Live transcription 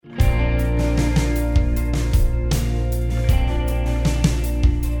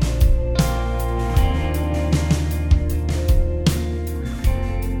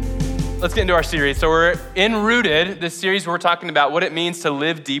let's get into our series. So we're in Rooted, this series where we're talking about what it means to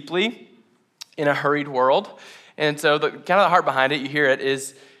live deeply in a hurried world. And so the kind of the heart behind it, you hear it,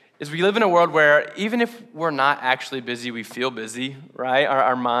 is we live in a world where even if we're not actually busy, we feel busy, right?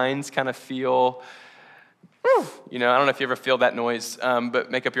 Our minds kind of feel, I don't know if you ever feel that noise,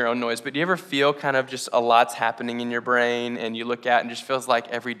 but make up your own noise. But do you ever feel kind of just a lot's happening in your brain and you look at it and it just feels like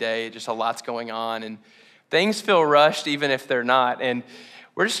every day just a lot's going on and things feel rushed even if they're not. And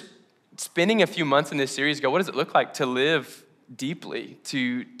we're just spending a few months in this series what does it look like to live deeply,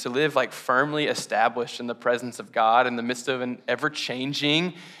 to live like firmly established in the presence of God in the midst of an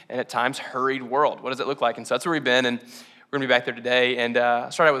ever-changing and at times hurried world? What does it look like? And so that's where we've been, and we're gonna be back there today. And I'll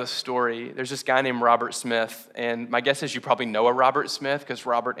start out with a story. There's this guy named Robert Smith, and my guess is you probably know a Robert Smith because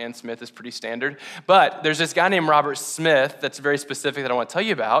Robert and Smith is pretty standard. But there's this guy named Robert Smith that's very specific that I want to tell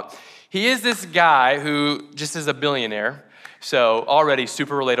you about. He is this guy who just is a billionaire. So already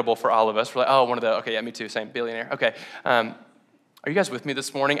super relatable for all of us. We're like, okay, yeah, me too, same, billionaire. Okay, are you guys with me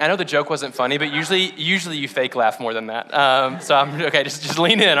this morning? I know the joke wasn't funny, but usually you fake laugh more than that. So I'm, okay, just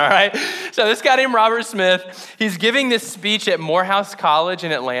lean in, all right? So this guy named Robert Smith, he's giving this speech at Morehouse College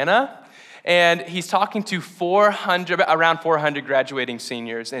in Atlanta, and he's talking to around 400 graduating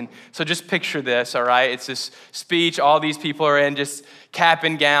seniors. And so just picture this, all right? It's this speech, all these people are in just cap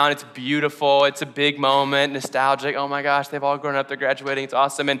and gown. It's beautiful. It's a big moment, nostalgic. Oh my gosh, they've all grown up, they're graduating. It's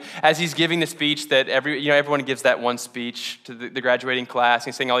awesome. And as he's giving the speech that everyone gives that one speech to the graduating class, and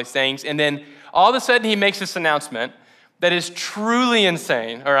he's saying all these things. And then all of a sudden he makes this announcement that is truly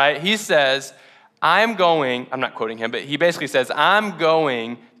insane, all right? He says, I'm not quoting him, but he basically says, I'm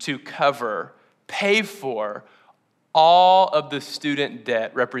going to pay for all of the student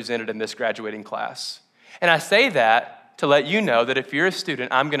debt represented in this graduating class. And I say that to let you know that if you're a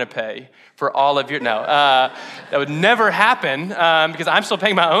student, I'm gonna pay for all of that would never happen because I'm still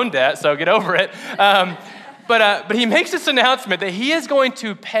paying my own debt, so get over it. But he makes this announcement that he is going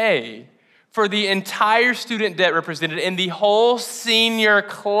to pay for the entire student debt represented in the whole senior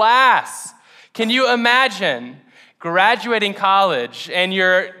class. Can you imagine graduating college and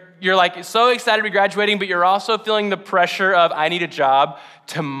you're like so excited to be graduating, but you're also feeling the pressure of I need a job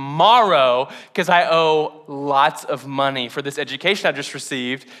tomorrow because I owe lots of money for this education I just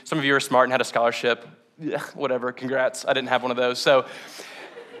received. Some of you are smart and had a scholarship. Yeah, whatever, congrats. I didn't have one of those. So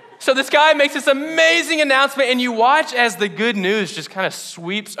this guy makes this amazing announcement, and you watch as the good news just kind of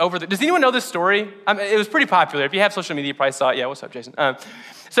sweeps over. Does anyone know this story? It was pretty popular. If you have social media, you probably saw it. Yeah, what's up, Jason?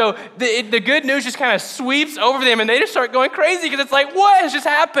 So the good news just kind of sweeps over them, and they just start going crazy because it's like, what has just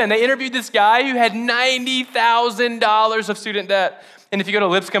happened? They interviewed this guy who had $90,000 of student debt. And if you go to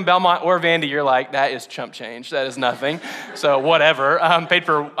Lipscomb, Belmont, or Vandy, you're like, that is chump change. That is nothing. So whatever. Paid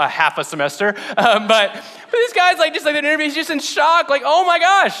for a half a semester. But this guy's like, just like an interview, he's just in shock. Like, oh my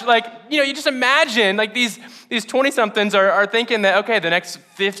gosh. Like, you just imagine like these 20-somethings are thinking that, okay, the next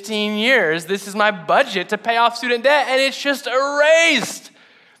 15 years, this is my budget to pay off student debt. And it's just erased.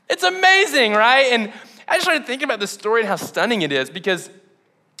 It's amazing, right? And I just started thinking about this story and how stunning it is because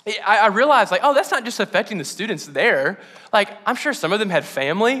I realized like, oh, that's not just affecting the students there. Like, I'm sure some of them had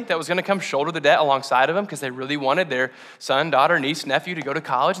family that was gonna come shoulder the debt alongside of them because they really wanted their son, daughter, niece, nephew to go to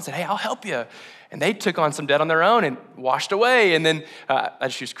college and said, hey, I'll help you. And they took on some debt on their own and washed away. And then, I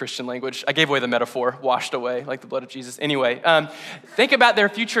just used Christian language. I gave away the metaphor, washed away, like the blood of Jesus. Anyway, think about their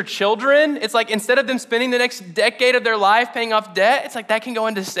future children. It's like instead of them spending the next decade of their life paying off debt, it's like that can go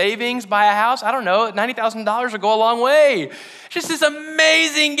into savings, buy a house. I don't know, $90,000 will go a long way. Just this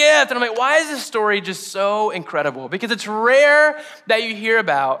amazing gift. And I'm like, why is this story just so incredible? Because it's rare that you hear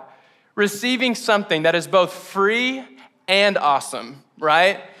about receiving something that is both free and awesome,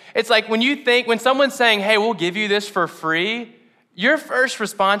 right? It's like when someone's saying, hey, we'll give you this for free, your first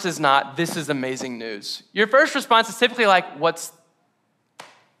response is not, this is amazing news. Your first response is typically like,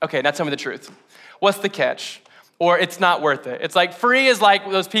 okay, now tell me the truth. What's the catch? Or it's not worth it. It's like free is like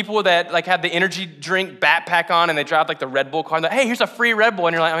those people that like have the energy drink backpack on and they drop like the Red Bull card. Like, hey, here's a free Red Bull.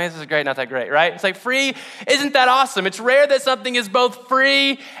 And you're like, this is great, not that great, right? It's like free isn't that awesome. It's rare that something is both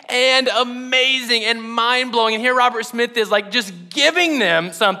free and amazing and mind-blowing. And here Robert Smith is like just giving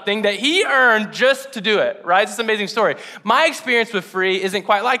them something that he earned just to do it, right? It's this amazing story. My experience with free isn't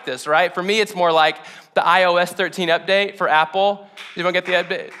quite like this, right? For me, it's more like the iOS 13 update for Apple. You want to get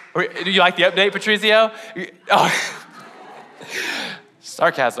the update? Or, do you like the update, Patrizio? Oh,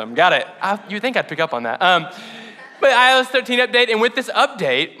 sarcasm, got it. You think I'd pick up on that. But iOS 13 update, and with this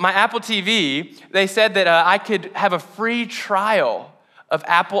update, my Apple TV, they said that I could have a free trial of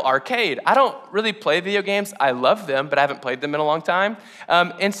Apple Arcade. I don't really play video games. I love them, but I haven't played them in a long time.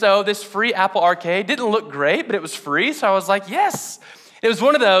 And so this free Apple Arcade didn't look great, but it was free, so I was like, yes. It was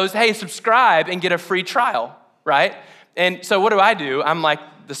one of those, hey, subscribe and get a free trial, right? And so what do? I'm like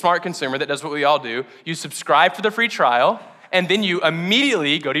the smart consumer that does what we all do. You subscribe for the free trial, and then you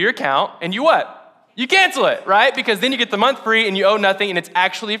immediately go to your account and you what? You cancel it, right? Because then you get the month free and you owe nothing and it's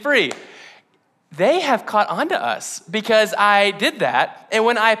actually free. They have caught on to us because I did that. And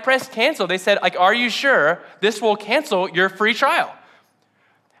when I pressed cancel, they said, like, are you sure this will cancel your free trial?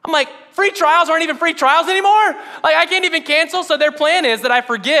 I'm like, free trials aren't even free trials anymore? Like, I can't even cancel. So their plan is that I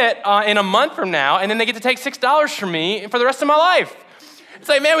forget in a month from now, and then they get to take $6 from me for the rest of my life. It's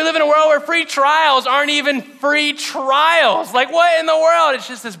like, man, we live in a world where free trials aren't even free trials. Like, what in the world? It's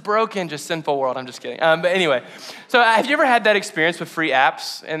just this broken, just sinful world. I'm just kidding. But anyway, so have you ever had that experience with free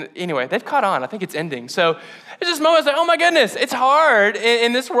apps? And anyway, they've caught on. I think it's ending. So it's just moments like, oh my goodness, it's hard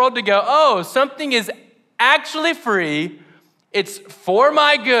in this world to go, oh, something is actually free. It's for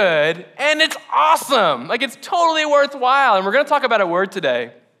my good, and it's awesome. Like, it's totally worthwhile. And we're going to talk about a word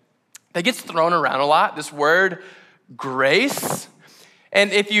today that gets thrown around a lot, this word grace.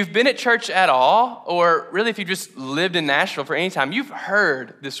 And if you've been at church at all, or really if you just lived in Nashville for any time, you've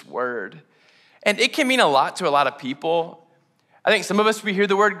heard this word. And it can mean a lot to a lot of people. I think some of us, we hear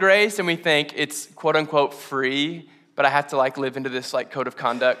the word grace and we think it's quote unquote free, but I have to like live into this like code of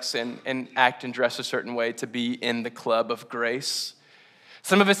conducts and act and dress a certain way to be in the club of grace.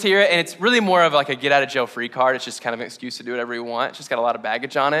 Some of us hear it and it's really more of like a get out of jail free card. It's just kind of an excuse to do whatever you want. It's just got a lot of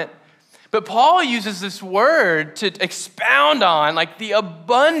baggage on it. But Paul uses this word to expound on like the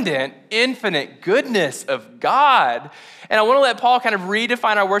abundant, infinite goodness of God. And I want to let Paul kind of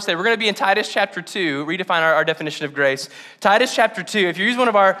redefine our words today. We're going to be in Titus chapter 2, redefine our definition of grace. Titus chapter 2, if you use one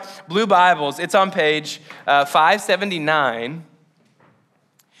of our blue Bibles, it's on page 579.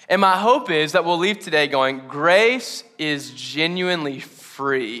 And my hope is that we'll leave today going, grace is genuinely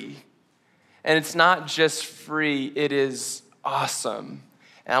free. And it's not just free, it is awesome.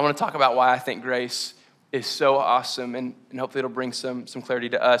 And I want to talk about why I think grace is so awesome, and hopefully it'll bring some clarity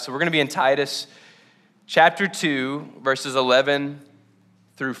to us. So we're going to be in Titus chapter 2, verses 11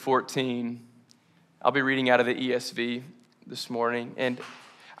 through 14. I'll be reading out of the ESV this morning. And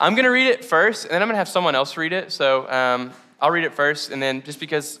I'm going to read it first, and then I'm going to have someone else read it. So I'll read it first, and then just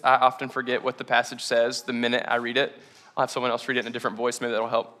because I often forget what the passage says the minute I read it, I'll have someone else read it in a different voice. Maybe that'll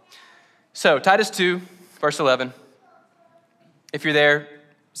help. So Titus 2, verse 11. If you're there,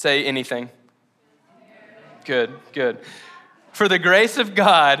 say anything. Good. For the grace of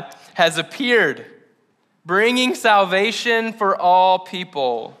God has appeared, bringing salvation for all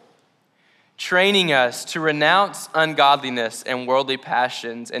people, training us to renounce ungodliness and worldly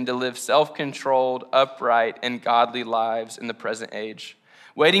passions and to live self-controlled, upright, and godly lives in the present age,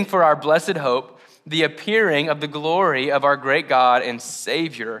 waiting for our blessed hope, the appearing of the glory of our great God and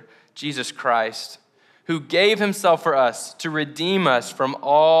Savior, Jesus Christ, who gave himself for us to redeem us from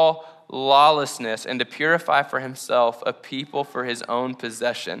all lawlessness and to purify for himself a people for his own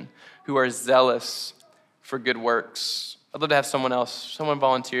possession who are zealous for good works. I'd love to have someone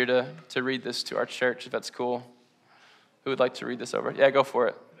volunteer to read this to our church, if that's cool. Who would like to read this over? Yeah, go for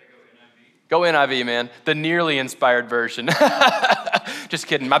it. Go NIV, man. The nearly inspired version. Just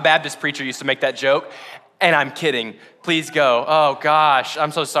kidding. My Baptist preacher used to make that joke, and I'm kidding. Please go. Oh, gosh.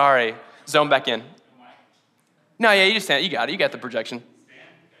 I'm so sorry. Zone back in. No, yeah, you just stand. You got it. You got the projection.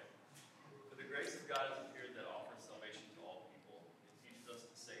 For the grace of God has appeared that offers salvation to all people. It teaches us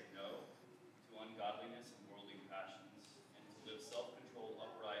to say no to ungodliness and worldly passions, and to live self-controlled,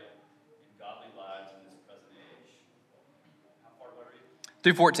 upright, and godly lives in this present age. How far are you?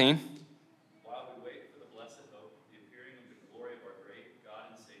 Through 14. While we wait for the blessed hope, the appearing of the glory of our great God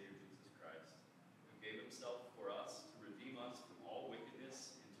and Savior Jesus Christ, who gave himself for us to redeem us from all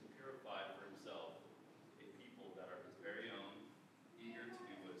wickedness and to purify for himself a people that are his very own, eager to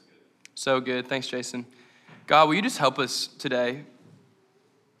do what is good. So good. Thanks, Jason. God, will you just help us today?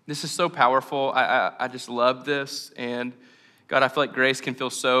 This is so powerful. I just love this. And God, I feel like grace can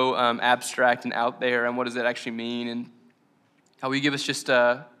feel so abstract and out there. And what does it actually mean? And how will you give us just,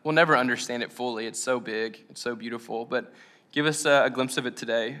 we'll never understand it fully. It's so big. It's so beautiful. But give us a glimpse of it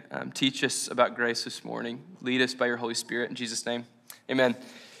today. Teach us about grace this morning. Lead us by your Holy Spirit. In Jesus' name, amen.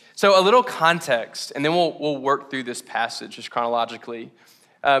 So a little context, and then we'll work through this passage just chronologically.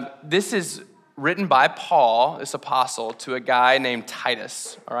 This is written by Paul, this apostle, to a guy named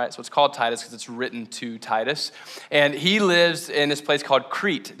Titus. All right, so it's called Titus because it's written to Titus. And he lives in this place called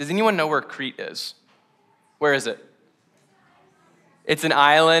Crete. Does anyone know where Crete is? Where is it? It's an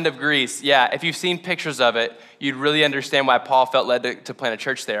island of Greece. Yeah, if you've seen pictures of it, you'd really understand why Paul felt led to plant a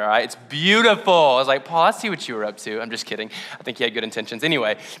church there, all right? It's beautiful. I was like, Paul, I see what you were up to. I'm just kidding. I think he had good intentions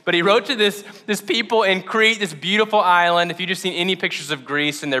anyway. But he wrote to this people in Crete, this beautiful island. If you've just seen any pictures of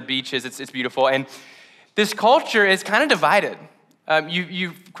Greece and their beaches, it's beautiful. And this culture is kind of divided.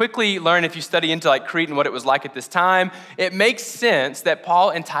 You quickly learn if you study into like Crete and what it was like at this time. It makes sense that Paul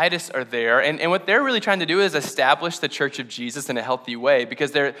and Titus are there, and what they're really trying to do is establish the church of Jesus in a healthy way,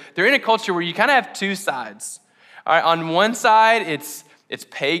 because they're in a culture where you kind of have two sides. All right, on one side, it's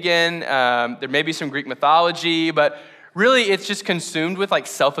pagan. There may be some Greek mythology, but really it's just consumed with like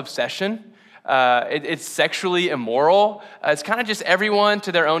self-obsession. It's sexually immoral. It's kind of just everyone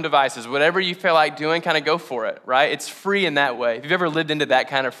to their own devices. Whatever you feel like doing, kind of go for it, right? It's free in that way. If you've ever lived into that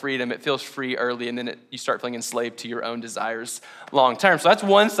kind of freedom, it feels free early, and then you start feeling enslaved to your own desires long term. So that's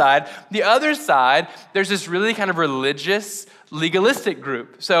one side. The other side, there's this really kind of religious, legalistic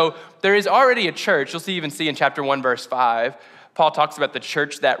group. So there is already a church. You'll even see in chapter 1, verse 5, Paul talks about the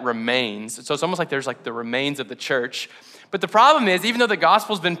church that remains. So it's almost like there's like the remains of the church. But the problem is, even though the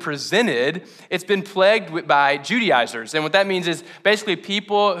gospel's been presented, it's been plagued by Judaizers. And what that means is basically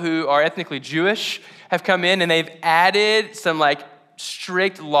people who are ethnically Jewish have come in and they've added some like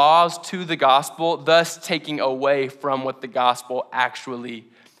strict laws to the gospel, thus taking away from what the gospel actually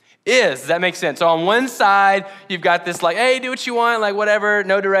is. Does that make sense? So on one side, you've got this like, hey, do what you want, like whatever,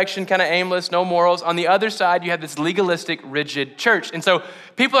 no direction, kind of aimless, no morals. On the other side, you have this legalistic, rigid church. And so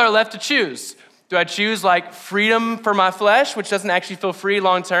people are left to choose. Do I choose like freedom for my flesh, which doesn't actually feel free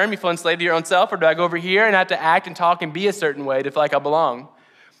long term? You feel enslaved to your own self. Or do I go over here and have to act and talk and be a certain way to feel like I belong?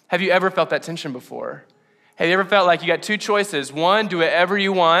 Have you ever felt that tension before? Have you ever felt like you got two choices? One, do whatever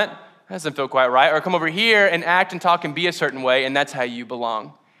you want. That doesn't feel quite right. Or come over here and act and talk and be a certain way, and that's how you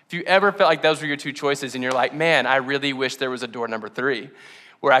belong. If you ever felt like those were your two choices and you're like, man, I really wish there was a door number 3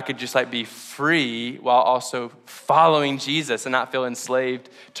 where I could just like be free while also following Jesus and not feel enslaved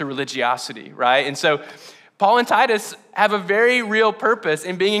to religiosity, right? And so Paul and Titus have a very real purpose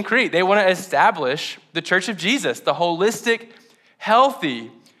in being in Crete. They want to establish the church of Jesus, the holistic,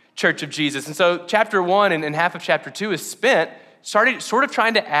 healthy church of Jesus. And so chapter 1 and half of chapter 2 is spent sort of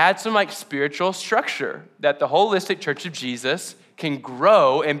trying to add some like spiritual structure that the holistic church of Jesus can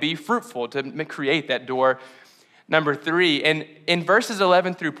grow and be fruitful to create that door number 3. And in verses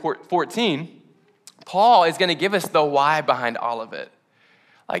 11 through 14, Paul is going to give us the why behind all of it.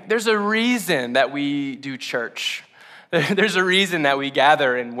 Like, there's a reason that we do church. There's a reason that we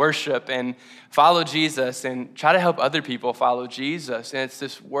gather and worship and follow Jesus and try to help other people follow Jesus. And it's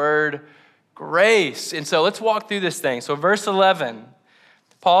this word, grace. And so let's walk through this thing. So verse 11,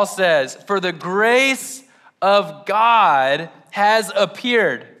 Paul says, "For the grace of God has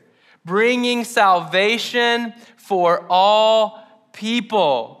appeared, bringing salvation for all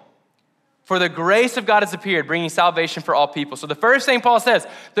people." For the grace of God has appeared, bringing salvation for all people. So the first thing Paul says,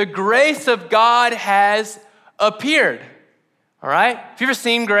 the grace of God has appeared. All right? Have you ever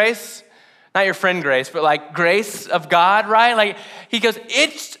seen Grace? Not your friend Grace, but like grace of God, right? Like he goes,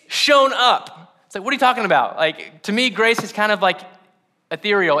 it's shown up. It's like, what are you talking about? Like, to me, grace is kind of like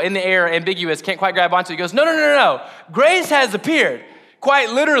ethereal, in the air, ambiguous, can't quite grab onto. He goes, no. Grace has appeared,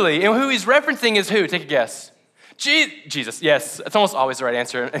 quite literally. And who he's referencing is who? Take a guess. Jesus, yes. It's almost always the right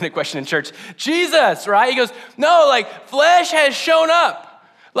answer in a question in church. Jesus, right? He goes, no, like flesh has shown up.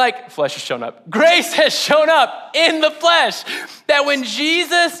 Like flesh has shown up. Grace has shown up in the flesh. That when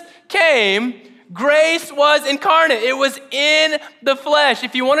Jesus came, grace was incarnate. It was in the flesh.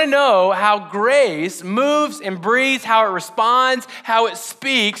 If you want to know how grace moves and breathes, how it responds, how it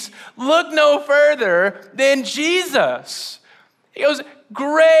speaks, look no further than Jesus. He goes,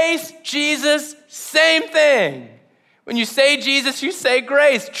 grace, Jesus, same thing. When you say Jesus, you say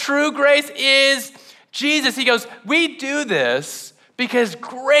grace. True grace is Jesus. He goes, we do this because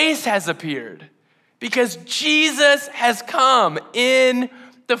grace has appeared, because Jesus has come in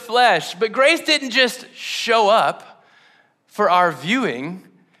the flesh. But grace didn't just show up for our viewing.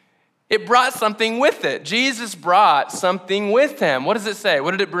 It brought something with it. Jesus brought something with him. What does it say?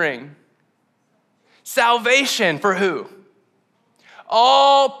 What did it bring? Salvation for who?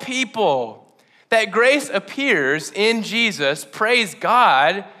 All people. That grace appears in Jesus. Praise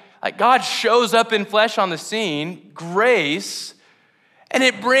God. Like God shows up in flesh on the scene. Grace. And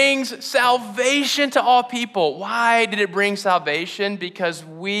it brings salvation to all people. Why did it bring salvation? Because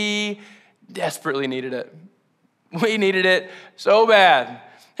we desperately needed it. We needed it so bad.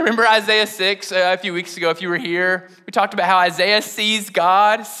 Remember Isaiah 6 a few weeks ago, if you were here? We talked about how Isaiah sees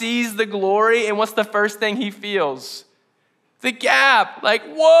God, sees the glory, and what's the first thing he feels? The gap. Like,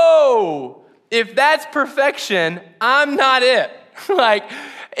 whoa, if that's perfection, I'm not it. Like,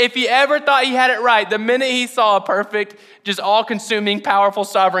 if he ever thought he had it right, the minute he saw a perfect, just all-consuming, powerful,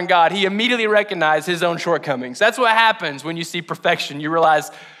 sovereign God, he immediately recognized his own shortcomings. That's what happens when you see perfection. You realize,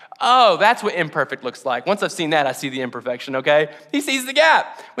 oh, that's what imperfect looks like. Once I've seen that, I see the imperfection, okay? He sees the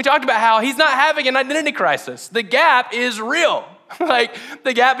gap. We talked about how he's not having an identity crisis. The gap is real. Like,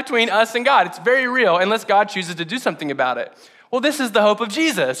 the gap between us and God, it's very real, unless God chooses to do something about it. Well, this is the hope of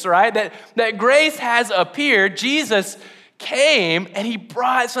Jesus, right? That grace has appeared. Jesus came and he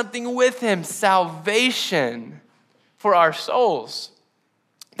brought something with him, salvation for our souls.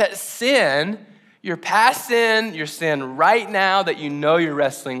 That sin, your past sin, your sin right now that you know you're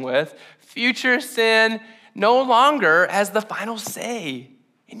wrestling with, future sin no longer has the final say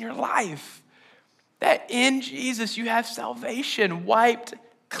in your life. That in Jesus you have salvation wiped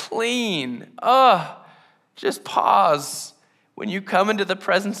clean. Just pause when you come into the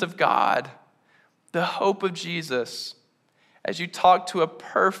presence of God, the hope of Jesus. As you talk to a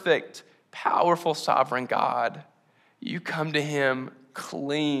perfect, powerful, sovereign God, you come to him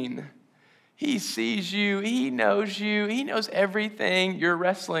clean. He sees you. He knows everything you're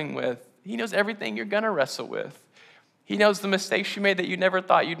wrestling with. He knows everything you're going to wrestle with. He knows the mistakes you made that you never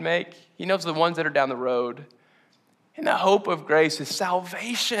thought you'd make. He knows the ones that are down the road. And the hope of grace is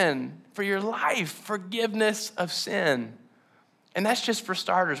salvation for your life, forgiveness of sin. And that's just for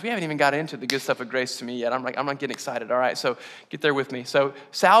starters. We haven't even got into the good stuff of grace to me yet. I'm not getting excited. All right, so get there with me. So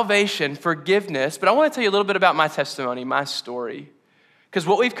salvation, forgiveness. But I want to tell you a little bit about my testimony, my story. Because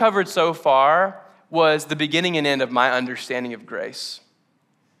what we've covered so far was the beginning and end of my understanding of grace.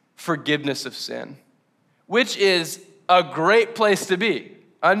 Forgiveness of sin, which is a great place to be.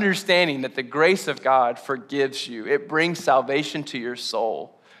 Understanding that the grace of God forgives you. It brings salvation to your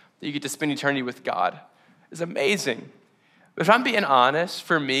soul. That you get to spend eternity with God. It's amazing. But if I'm being honest,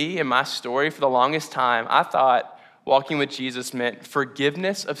 for me and my story, for the longest time, I thought walking with Jesus meant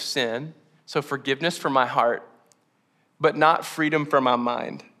forgiveness of sin, so forgiveness for my heart, but not freedom for my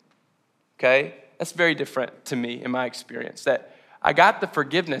mind, okay? That's very different to me in my experience, that I got the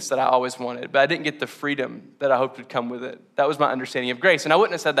forgiveness that I always wanted, but I didn't get the freedom that I hoped would come with it. That was my understanding of grace, and I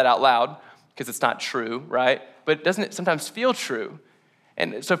wouldn't have said that out loud because it's not true, right? But doesn't it sometimes feel true?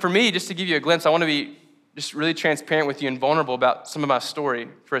 And so for me, just to give you a glimpse, I want to be just really transparent with you and vulnerable about some of my story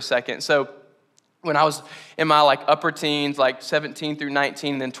for a second. So when I was in my upper teens, 17 through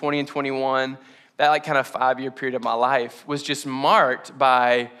 19, and then 20 and 21, that kind of 5-year period of my life was just marked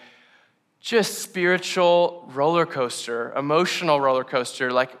by just spiritual roller coaster, emotional roller coaster.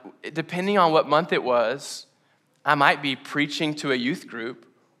 Depending on what month it was, I might be preaching to a youth group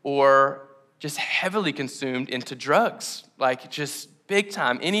or just heavily consumed into drugs, just big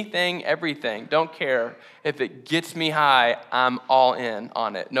time, anything, everything, don't care. If it gets me high, I'm all in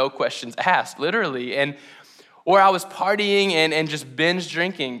on it. No questions asked, literally. Or I was partying and just binge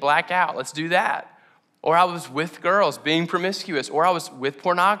drinking, blackout, let's do that. Or I was with girls, being promiscuous. Or I was with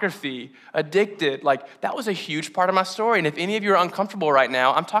pornography, addicted. That was a huge part of my story. And if any of you are uncomfortable right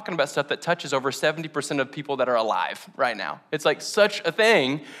now, I'm talking about stuff that touches over 70% of people that are alive right now. It's such a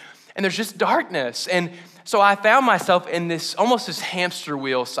thing. And there's just darkness. And so I found myself in this hamster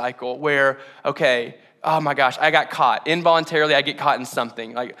wheel cycle where, okay, oh my gosh, I got caught. Involuntarily, I get caught in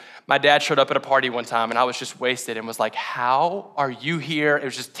something. My dad showed up at a party one time and I was just wasted and was like, how are you here? It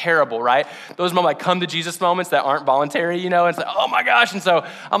was just terrible, right? Those moments, come to Jesus moments that aren't voluntary, and it's oh my gosh. And so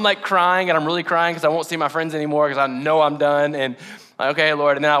I'm crying, and I'm really crying because I won't see my friends anymore because I know I'm done. And okay,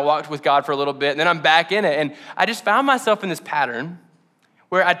 Lord. And then I walked with God for a little bit and then I'm back in it. And I just found myself in this pattern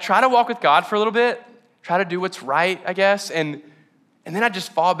where I try to walk with God for a little bit, try to do what's right, I guess, and then I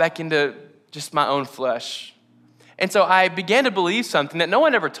just fall back into just my own flesh. And so I began to believe something that no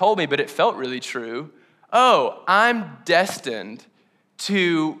one ever told me, but it felt really true. Oh, I'm destined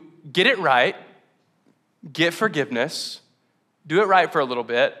to get it right, get forgiveness, do it right for a little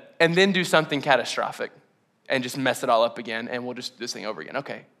bit, and then do something catastrophic and just mess it all up again, and we'll just do this thing over again.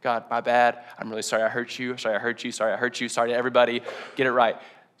 Okay, God, my bad. I'm really sorry I hurt you. Sorry I hurt you. Sorry I hurt you. Sorry to everybody. Get it right.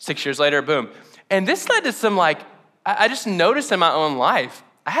 6 years later, boom. And this led to some I just noticed in my own life,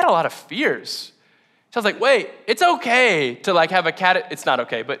 I had a lot of fears. So I was like, wait, it's okay to have it's not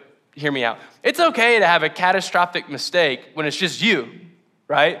okay, but hear me out. It's okay to have a catastrophic mistake when it's just you,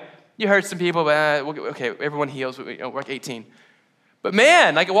 right? You hurt some people, but okay, everyone heals, we're 18. But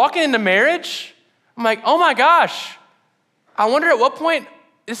man, walking into marriage, I'm like, oh my gosh, I wonder at what point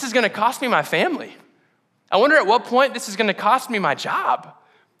this is gonna cost me my family. I wonder at what point this is gonna cost me my job.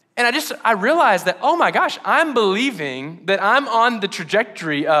 And I realized that, oh my gosh, I'm believing that I'm on the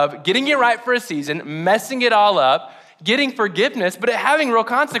trajectory of getting it right for a season, messing it all up, getting forgiveness, but it having real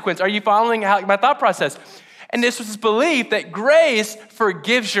consequence. Are you following my thought process? And this was this belief that grace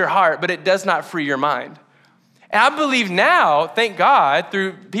forgives your heart, but it does not free your mind. And I believe now, thank God,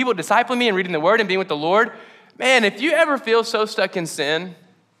 through people discipling me and reading the word and being with the Lord, man, if you ever feel so stuck in sin,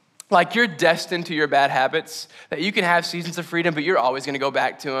 like you're destined to your bad habits, that you can have seasons of freedom, but you're always gonna go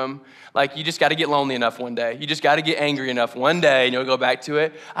back to them. Like you just gotta get lonely enough one day. You just gotta get angry enough one day and you'll go back to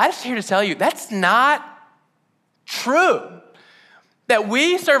it. I'm just here to tell you, that's not true. That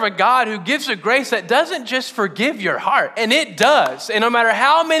we serve a God who gives a grace that doesn't just forgive your heart, and it does. And no matter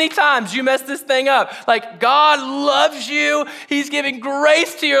how many times you mess this thing up, like God loves you. He's giving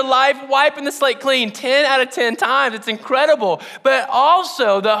grace to your life, wiping the slate clean 10 out of 10 times. It's incredible. But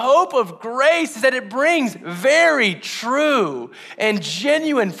also the hope of grace is that it brings very true and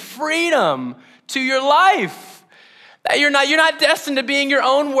genuine freedom to your life. That you're not destined to being your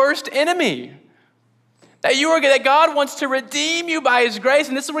own worst enemy. That God wants to redeem you by his grace.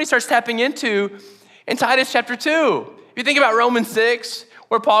 And this is what he starts tapping into in Titus chapter 2. If you think about Romans 6,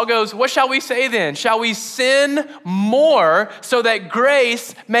 where Paul goes, what shall we say then? Shall we sin more so that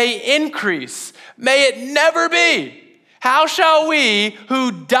grace may increase? May it never be. How shall we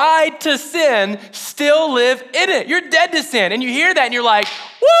who died to sin still live in it? You're dead to sin. And you hear that and you're like,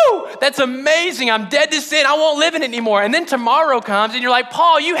 woo, that's amazing. I'm dead to sin. I won't live in it anymore. And then tomorrow comes and you're like,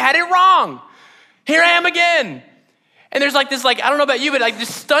 Paul, you had it wrong. Here I am again. And there's this, I don't know about you, but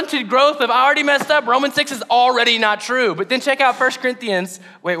this stunted growth of I already messed up. Romans 6 is already not true. But then check out 1 Corinthians,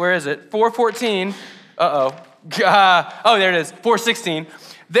 where is it? 4:14. There it is, 4:16.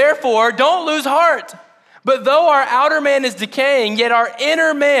 Therefore, don't lose heart. But though our outer man is decaying, yet our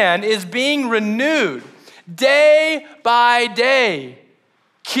inner man is being renewed day by day.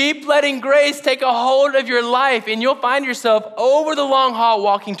 Keep letting grace take a hold of your life and you'll find yourself over the long haul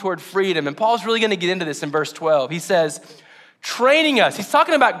walking toward freedom. And Paul's really gonna get into this in verse 12. He says, training us. He's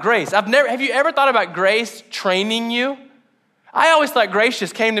talking about grace. Have you ever thought about grace training you? I always thought grace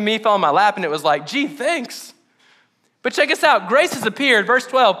just came to me, fell in my lap, and it was like, gee, thanks. But check us out. Grace has appeared, verse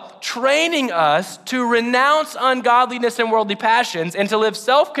 12, training us to renounce ungodliness and worldly passions and to live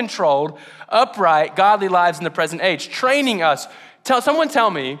self-controlled, upright, godly lives in the present age. Training us. Someone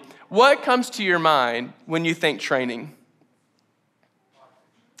tell me, what comes to your mind when you think training?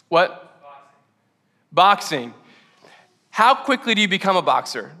 What? Boxing. How quickly do you become a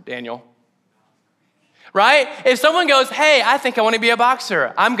boxer, Daniel? Right? If someone goes, hey, I think I want to be a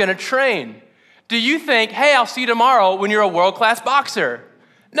boxer, I'm going to train. Do you think, hey, I'll see you tomorrow when you're a world-class boxer?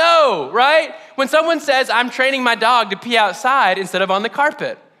 No, right? When someone says, I'm training my dog to pee outside instead of on the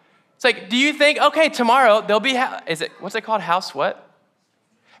carpet. It's like, do you think, okay, tomorrow there'll be, what's it called? House what?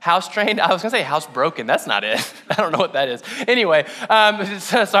 House trained? I was gonna say house broken. That's not it. I don't know what that is. Anyway,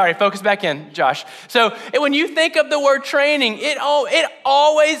 sorry, focus back in, Josh. So when you think of the word training, it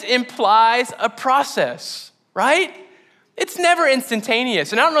always implies a process, right? It's never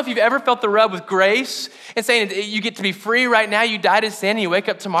instantaneous. And I don't know if you've ever felt the rub with grace and saying you get to be free right now, you die to sin, and you wake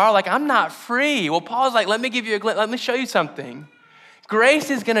up tomorrow like, I'm not free. Well, Paul's like, let me give you a glimpse, let me show you something. Grace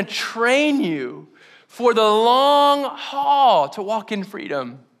is gonna train you for the long haul to walk in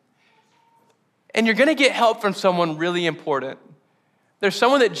freedom. And you're gonna get help from someone really important. There's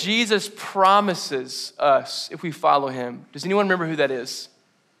someone that Jesus promises us if we follow him. Does anyone remember who that is?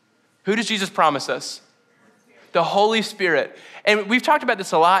 Who does Jesus promise us? The Holy Spirit. And we've talked about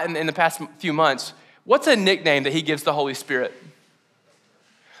this a lot in the past few months. What's a nickname that he gives the Holy Spirit?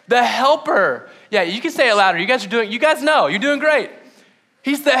 The helper. Yeah, you can say it louder. You guys know, you're doing great.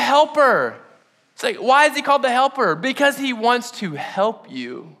 He's the helper. It's like, why is he called the helper? Because he wants to help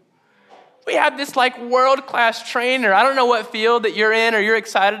you. We have this world-class trainer. I don't know what field that you're in or you're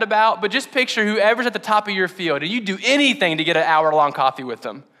excited about, but just picture whoever's at the top of your field and you do anything to get an hour-long coffee with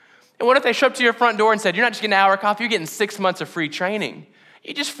them. And what if they show up to your front door and said, you're not just getting an hour of coffee, you're getting 6 months of free training.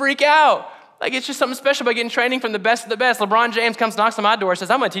 You just freak out. It's just something special about getting training from the best of the best. LeBron James comes, knocks on my door and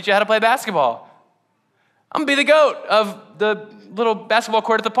says, I'm gonna teach you how to play basketball. I'm gonna be the GOAT of the little basketball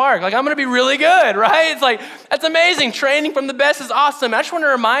court at the park. I'm gonna be really good, right? It's that's amazing. Training from the best is awesome. I just wanna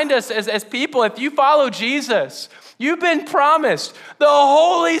remind us as people, if you follow Jesus, you've been promised the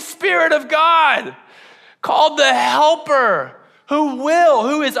Holy Spirit of God, called the helper,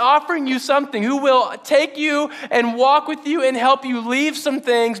 who is offering you something, who will take you and walk with you and help you leave some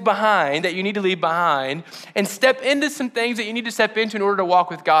things behind that you need to leave behind and step into some things that you need to step into in order to walk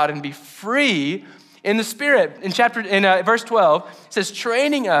with God and be free in the Spirit. In verse 12, it says,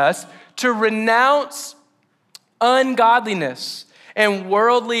 training us to renounce ungodliness and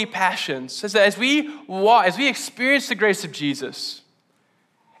worldly passions. So as we experience the grace of Jesus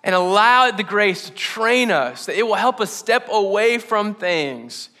and allow the grace to train us, that it will help us step away from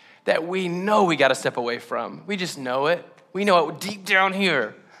things that we know we got to step away from. We just know it. We know it deep down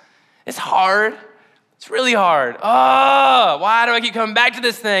here. It's hard. It's really hard. Oh, why do I keep coming back to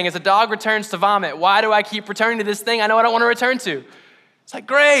this thing? As a dog returns to vomit, why do I keep returning to this thing I know I don't want to return to? It's like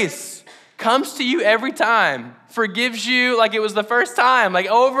grace comes to you every time, forgives you like it was the first time, like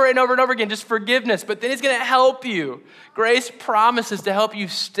over and over and over again, just forgiveness. But then it's going to help you. Grace promises to help you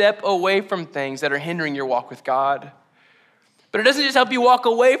step away from things that are hindering your walk with God. But it doesn't just help you walk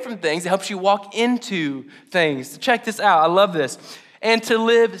away from things, it helps you walk into things. Check this out. I love this. And to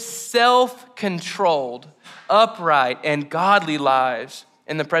live self-controlled, upright, and godly lives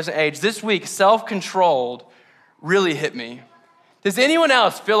in the present age. This week, self-controlled really hit me. Does anyone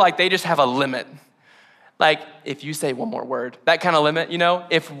else feel like they just have a limit? Like, if you say one more word, that kind of limit,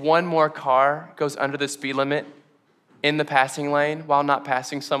 if one more car goes under the speed limit in the passing lane while not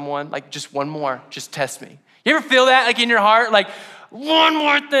passing someone, like just one more, just test me. You ever feel that, like in your heart? Like, one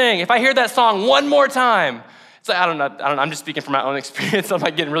more thing. If I hear that song one more time, it's like, I don't know, I'm just speaking from my own experience. I'm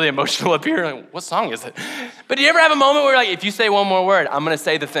like getting really emotional up here. Like, what song is it? But do you ever have a moment where like, if you say one more word, I'm gonna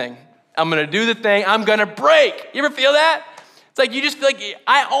say the thing. I'm gonna do the thing, I'm gonna break. You ever feel that? It's like you just feel like,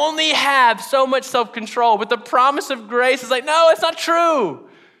 I only have so much self-control, but the promise of grace is like, no, it's not true.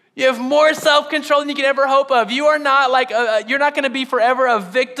 You have more self-control than you can ever hope of. You are not like, you're not gonna be forever a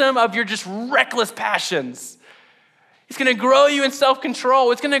victim of your just reckless passions. It's gonna grow you in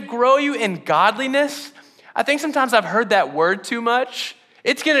self-control. It's gonna grow you in godliness. I think sometimes I've heard that word too much.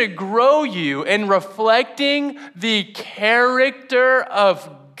 It's gonna grow you in reflecting the character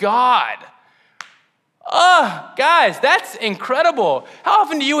of God. Oh, guys, that's incredible. How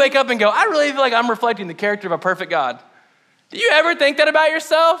often do you wake up and go, I really feel like I'm reflecting the character of a perfect God? Do you ever think that about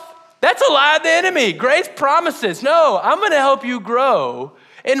yourself? That's a lie of the enemy. Grace promises, no, I'm gonna help you grow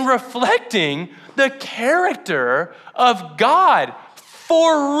in reflecting the character of God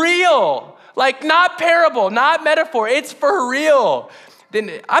for real. Like not parable, not metaphor, it's for real.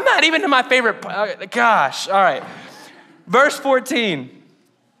 Then I'm not even in my favorite, gosh, all right. Verse 14,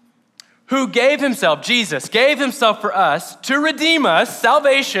 who gave himself, Jesus, gave himself for us to redeem us,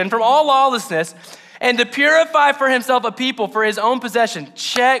 salvation from all lawlessness, and to purify for himself a people for his own possession.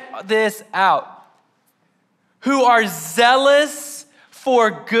 Check this out. Who are zealous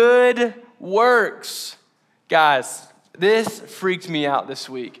for good works. Guys, this freaked me out this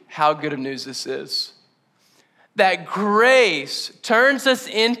week, how good of news this is. That grace turns us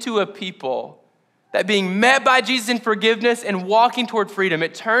into a people that being met by Jesus in forgiveness and walking toward freedom,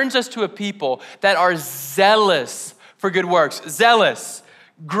 it turns us to a people that are zealous for good works. Zealous,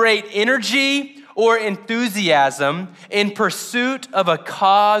 great energy or enthusiasm in pursuit of a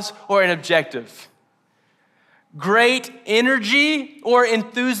cause or an objective. Great energy or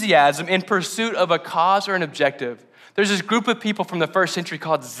enthusiasm in pursuit of a cause or an objective. There's this group of people from the first century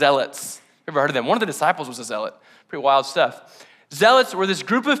called zealots. You ever heard of them? One of the disciples was a zealot. Pretty wild stuff. Zealots were this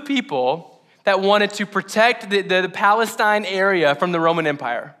group of people that wanted to protect the Palestine area from the Roman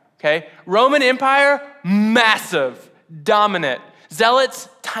Empire, okay? Roman Empire, massive, dominant. Zealots,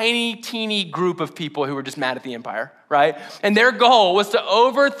 tiny, teeny group of people who were just mad at the empire, right? And their goal was to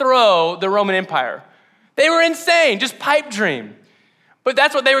overthrow the Roman Empire. They were insane, just pipe dream. But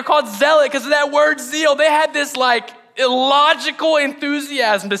that's what they were called, zealot, because of that word zeal. They had this like illogical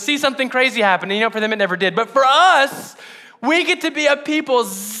enthusiasm to see something crazy happen. And for them it never did. But for us, we get to be a people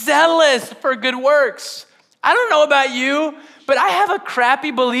zealous for good works. I don't know about you, but I have a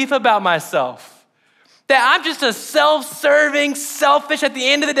crappy belief about myself. That I'm just a self-serving, selfish, at the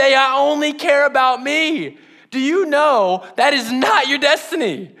end of the day, I only care about me. Do you know that is not your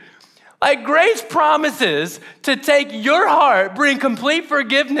destiny? Like grace promises to take your heart, bring complete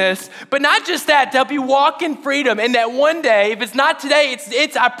forgiveness, but not just that, to help you walk in freedom. And that one day, if it's not today,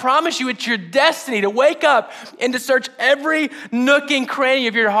 it's I promise you, it's your destiny to wake up and to search every nook and cranny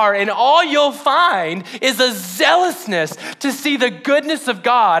of your heart. And all you'll find is a zealousness to see the goodness of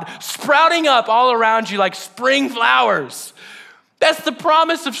God sprouting up all around you like spring flowers. That's the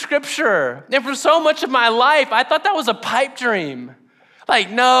promise of Scripture. And for so much of my life, I thought that was a pipe dream. Like,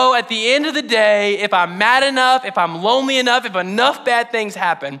 no, at the end of the day, if I'm mad enough, if I'm lonely enough, if enough bad things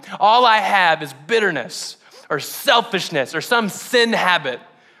happen, all I have is bitterness or selfishness or some sin habit.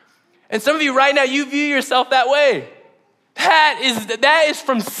 And some of you right now, you view yourself that way. That is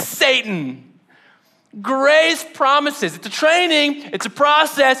from Satan. Grace promises. It's a training, it's a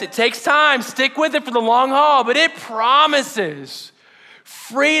process, it takes time. Stick with it for the long haul, but it promises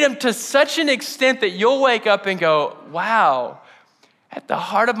freedom to such an extent that you'll wake up and go, wow, at the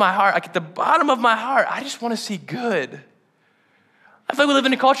heart of my heart, like at the bottom of my heart, I just want to see good. I feel like we live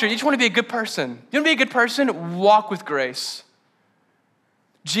in a culture, you just want to be a good person. You want to be a good person? Walk with grace.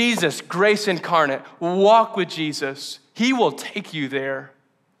 Jesus, grace incarnate. Walk with Jesus. He will take you there.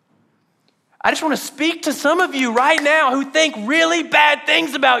 I just want to speak to some of you right now who think really bad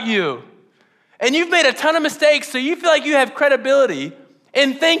things about you. And you've made a ton of mistakes, so you feel like you have credibility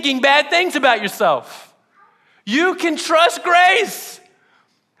in thinking bad things about yourself. You can trust grace.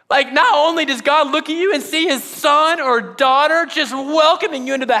 Like, not only does God look at you and see his son or daughter just welcoming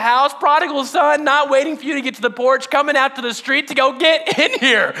you into the house, prodigal son, not waiting for you to get to the porch, coming out to the street to go, get in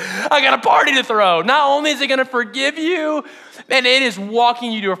here. I got a party to throw. Not only is it gonna forgive you, and it is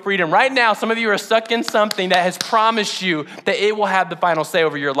walking you to a freedom. Right now, some of you are stuck in something that has promised you that it will have the final say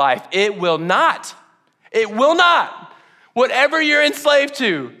over your life. It will not. It will not. Whatever you're enslaved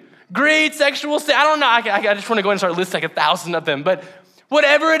to, greed, sexual sin, I don't know, I just wanna go and start listing like 1,000 of them, but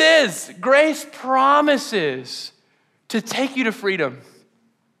whatever it is, grace promises to take you to freedom.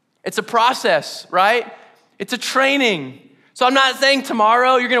 It's a process, right? It's a training. So I'm not saying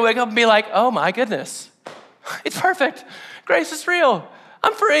tomorrow you're gonna wake up and be like, oh my goodness, it's perfect. Grace is real.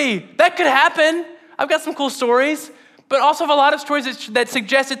 I'm free. That could happen. I've got some cool stories, but also have a lot of stories that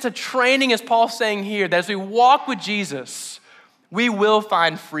suggest it's a training, as Paul's saying here, that as we walk with Jesus, we will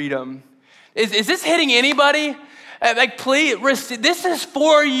find freedom. Is this hitting anybody? Like, please, this is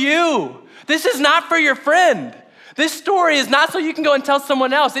for you. This is not for your friend. This story is not so you can go and tell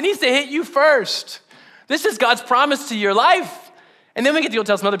someone else. It needs to hit you first. This is God's promise to your life. And then we get to go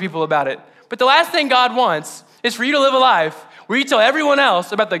tell some other people about it. But the last thing God wants is for you to live a life where you tell everyone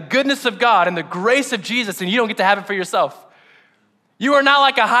else about the goodness of God and the grace of Jesus, and you don't get to have it for yourself. You are not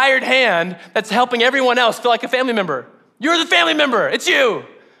like a hired hand that's helping everyone else feel like a family member. You're the family member. It's you.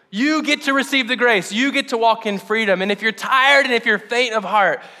 You get to receive the grace. You get to walk in freedom. And if you're tired and if you're faint of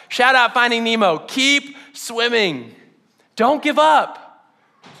heart, shout out Finding Nemo. Keep swimming. Don't give up.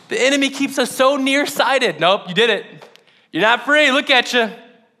 The enemy keeps us so nearsighted. Nope, you did it. You're not free. Look at you.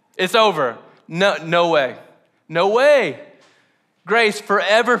 It's over. No way. No way. Grace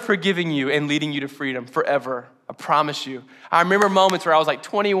forever forgiving you and leading you to freedom. Forever. I promise you. I remember moments where I was like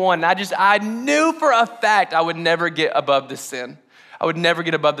 21 and I knew for a fact I would never get above this sin. I would never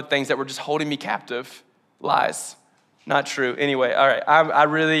get above the things that were just holding me captive. Lies. Not true. Anyway, all right. I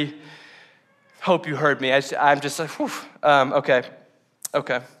really hope you heard me. I'm just like, whew. Okay.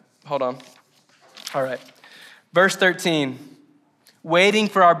 Hold on. All right. Verse 13. Waiting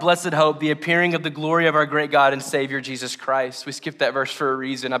for our blessed hope, the appearing of the glory of our great God and Savior, Jesus Christ. We skipped that verse for a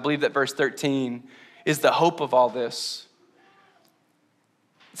reason. I believe that verse 13 is the hope of all this.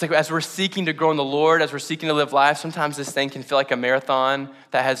 It's like as we're seeking to grow in the Lord, as we're seeking to live life, sometimes this thing can feel like a marathon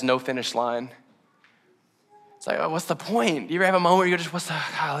that has no finish line. It's like, oh, what's the point? Do you ever have a moment where you're just,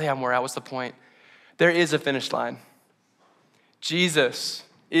 golly, I'm wore out, what's the point? There is a finish line. Jesus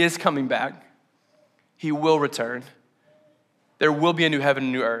is coming back. He will return. There will be a new heaven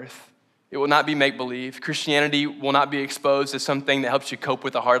and new earth. It will not be make-believe. Christianity will not be exposed as something that helps you cope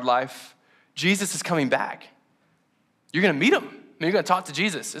with a hard life. Jesus is coming back. You're gonna meet him. You're gonna talk to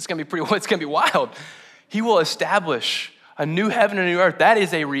Jesus. It's gonna be wild. He will establish a new heaven and a new earth. That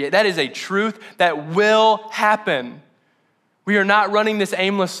is a truth that will happen. We are not running this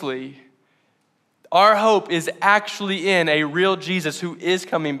aimlessly. Our hope is actually in a real Jesus who is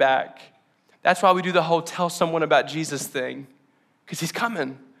coming back. That's why we do the whole tell someone about Jesus thing, because he's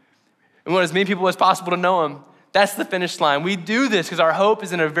coming. We want as many people as possible to know him. That's the finish line. We do this because our hope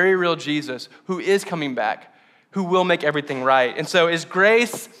is in a very real Jesus who is coming back, who will make everything right. And so is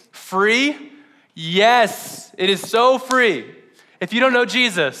grace free? Yes, it is so free. If you don't know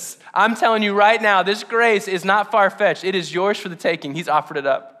Jesus, I'm telling you right now, this grace is not far-fetched. It is yours for the taking. He's offered it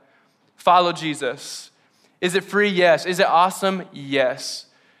up. Follow Jesus. Is it free? Yes. Is it awesome? Yes.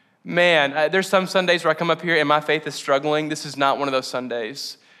 Man, there's some Sundays where I come up here and my faith is struggling. This is not one of those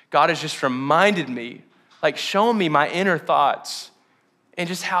Sundays. God has just reminded me, like shown me my inner thoughts and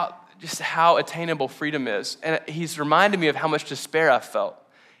just how attainable freedom is. And he's reminded me of how much despair I felt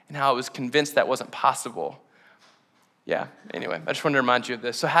and how I was convinced that wasn't possible. Yeah, anyway, I just wanted to remind you of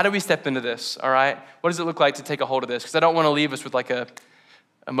this. So how do we step into this, all right? What does it look like to take a hold of this? Because I don't want to leave us with like a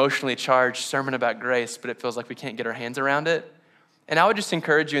emotionally charged sermon about grace, but it feels like we can't get our hands around it. And I would just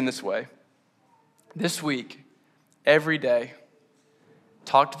encourage you in this way. This week, every day,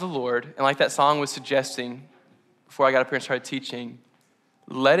 talk to the Lord. And like that song was suggesting before I got up here and started teaching,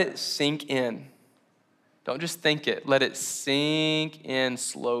 let it sink in. Don't just think it. Let it sink in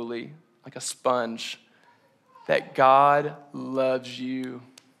slowly, like a sponge, that God loves you.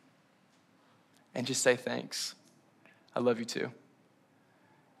 And just say thanks. I love you too.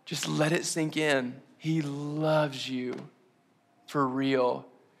 Just let it sink in. He loves you for real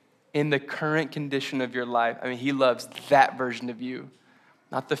in the current condition of your life. I mean, he loves that version of you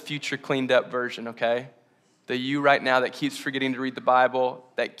not the future cleaned up version, okay? The you right now that keeps forgetting to read the Bible,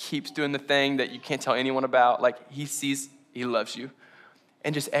 that keeps doing the thing that you can't tell anyone about. Like, he sees, he loves you.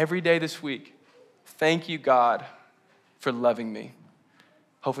 And just every day this week, thank you, God, for loving me.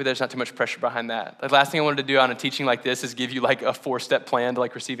 Hopefully there's not too much pressure behind that. The last thing I wanted to do on a teaching like this is give you like a 4-step plan to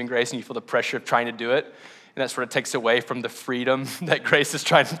like receiving grace, and you feel the pressure of trying to do it. And that sort of takes away from the freedom that grace is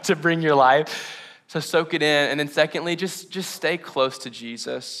trying to bring your life. So soak it in. And then secondly, just stay close to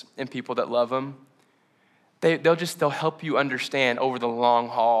Jesus and people that love him. They'll help you understand over the long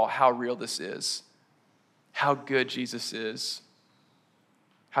haul how real this is, how good Jesus is,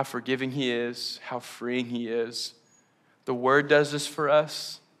 how forgiving he is, how freeing he is. The word does this for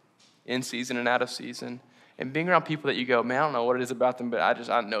us in season and out of season. And being around people that you go, man, I don't know what it is about them, but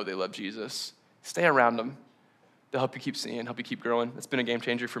I know they love Jesus. Stay around them. They'll help you keep seeing, help you keep growing. It's been a game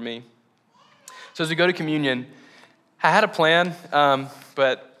changer for me. So as we go to communion, I had a plan,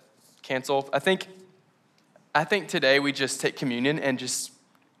 but canceled. I think today we just take communion and just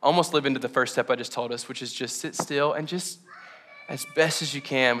almost live into the first step I just told us, which is just sit still and just, as best as you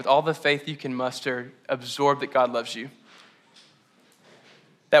can, with all the faith you can muster, absorb that God loves you.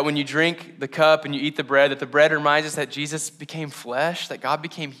 That when you drink the cup and you eat the bread, that the bread reminds us that Jesus became flesh, that God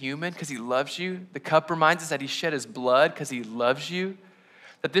became human because he loves you. The cup reminds us that he shed his blood because he loves you.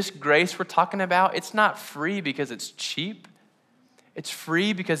 That this grace we're talking about, it's not free because it's cheap. It's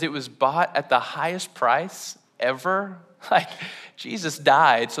free because it was bought at the highest price ever. Like, Jesus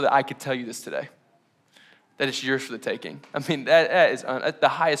died so that I could tell you this today. That it's yours for the taking. I mean, that is, the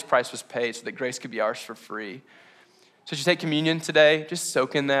highest price was paid so that grace could be ours for free. So as you take communion today, just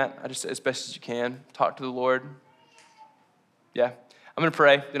soak in that as best as you can. Talk to the Lord. Yeah. I'm going to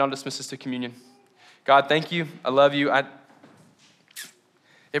pray, then I'll dismiss us to communion. God, thank you. I love you.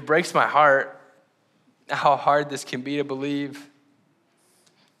 It breaks my heart how hard this can be to believe.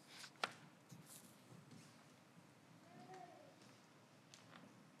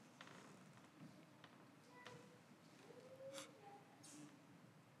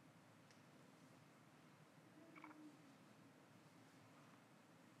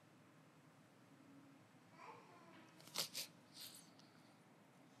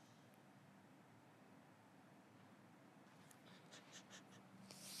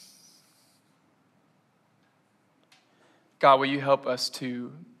 God, will you help us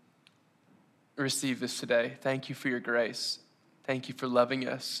to receive this today? Thank you for your grace. Thank you for loving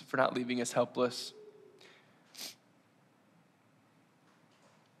us, for not leaving us helpless.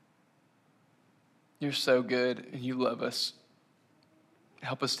 You're so good and you love us.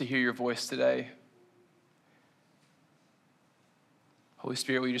 Help us to hear your voice today. Holy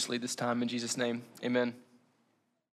Spirit, will you just lead this time in Jesus' name? Amen.